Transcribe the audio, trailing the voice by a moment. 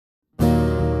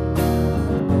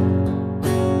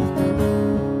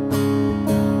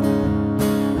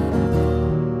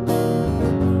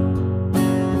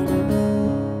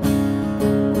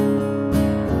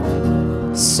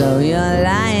So you're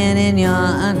lying in your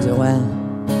underwear,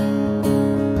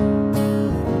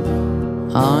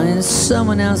 or in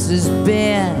someone else's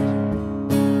bed.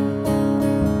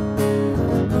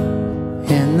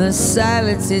 In the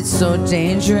silence it's so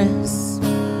dangerous.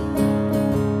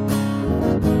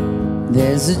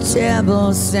 There's a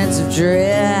terrible sense of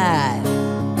dread.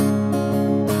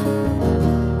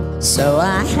 So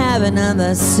I have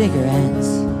another cigarette,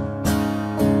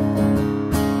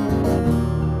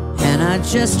 and I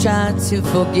just try to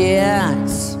forget.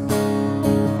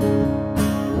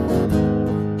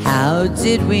 How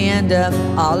did we end up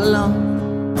all alone?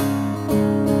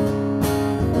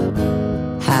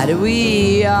 How do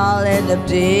we all end up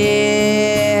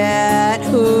dead?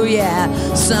 Oh yeah,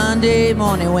 Sunday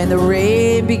morning when the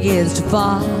rain begins to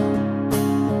fall,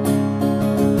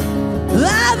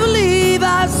 I believe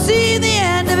I've seen the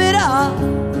end of it all.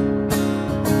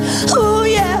 Oh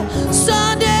yeah,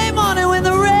 Sunday morning when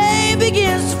the rain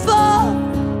begins to fall,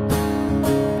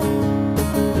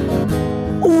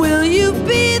 will you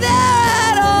be there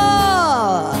at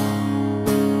all?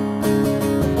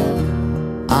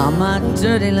 Oh, my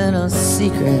dirty little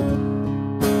secret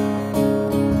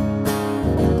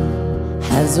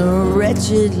has a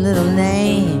wretched little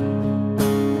name.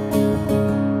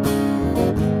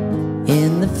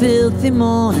 In the filthy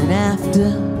morning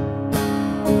after,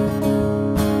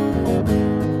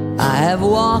 I have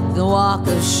walked the walk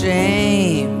of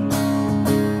shame.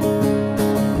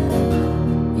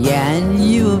 Yeah, and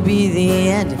you will be the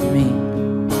end of me,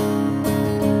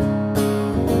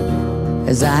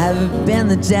 as I have been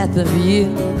the death of you.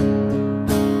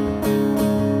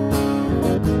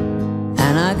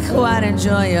 And I quite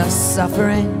enjoy your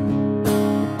suffering,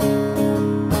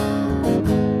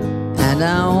 and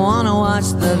I wanna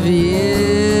watch the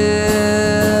view.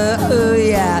 Oh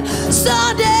yeah,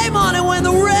 Sunday morning when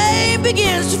the rain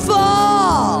begins to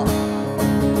fall,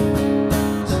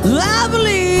 I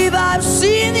believe I've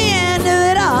seen the end of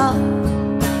it all.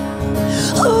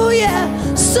 Oh yeah,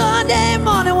 Sunday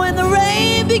morning when the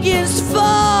rain begins to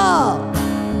fall,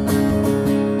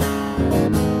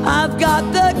 I've got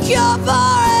the cure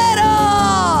for it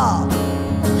all.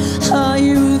 Are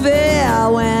you there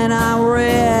when I'm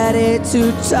ready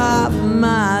to top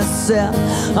myself?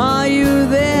 Are you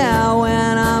there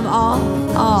when I'm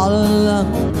all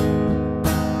alone?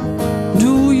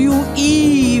 Do you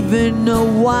even know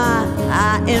why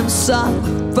I am suffering?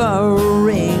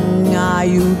 Are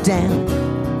you down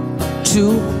to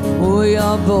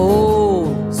your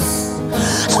bones?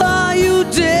 Are you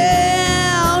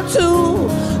down to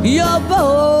your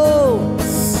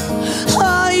bones?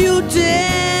 Are you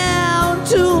down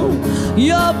to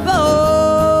your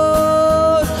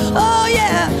bones? Oh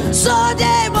yeah,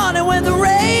 Sunday morning when the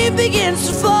rain begins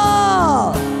to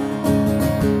fall,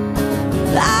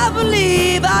 I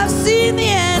believe I've seen the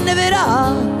end of it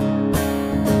all.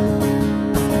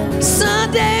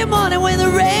 Sunday morning when the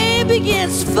rain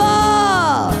begins to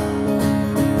fall,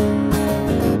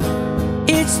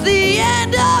 it's the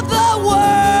end of the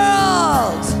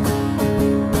world.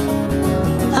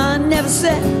 I never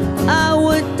said I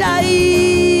would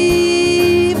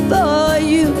die for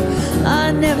you.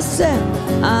 I never said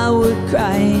I would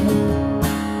cry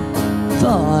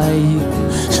for you.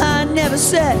 I never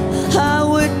said I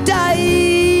would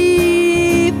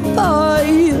die for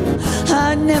you.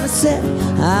 I never said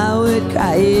I would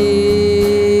cry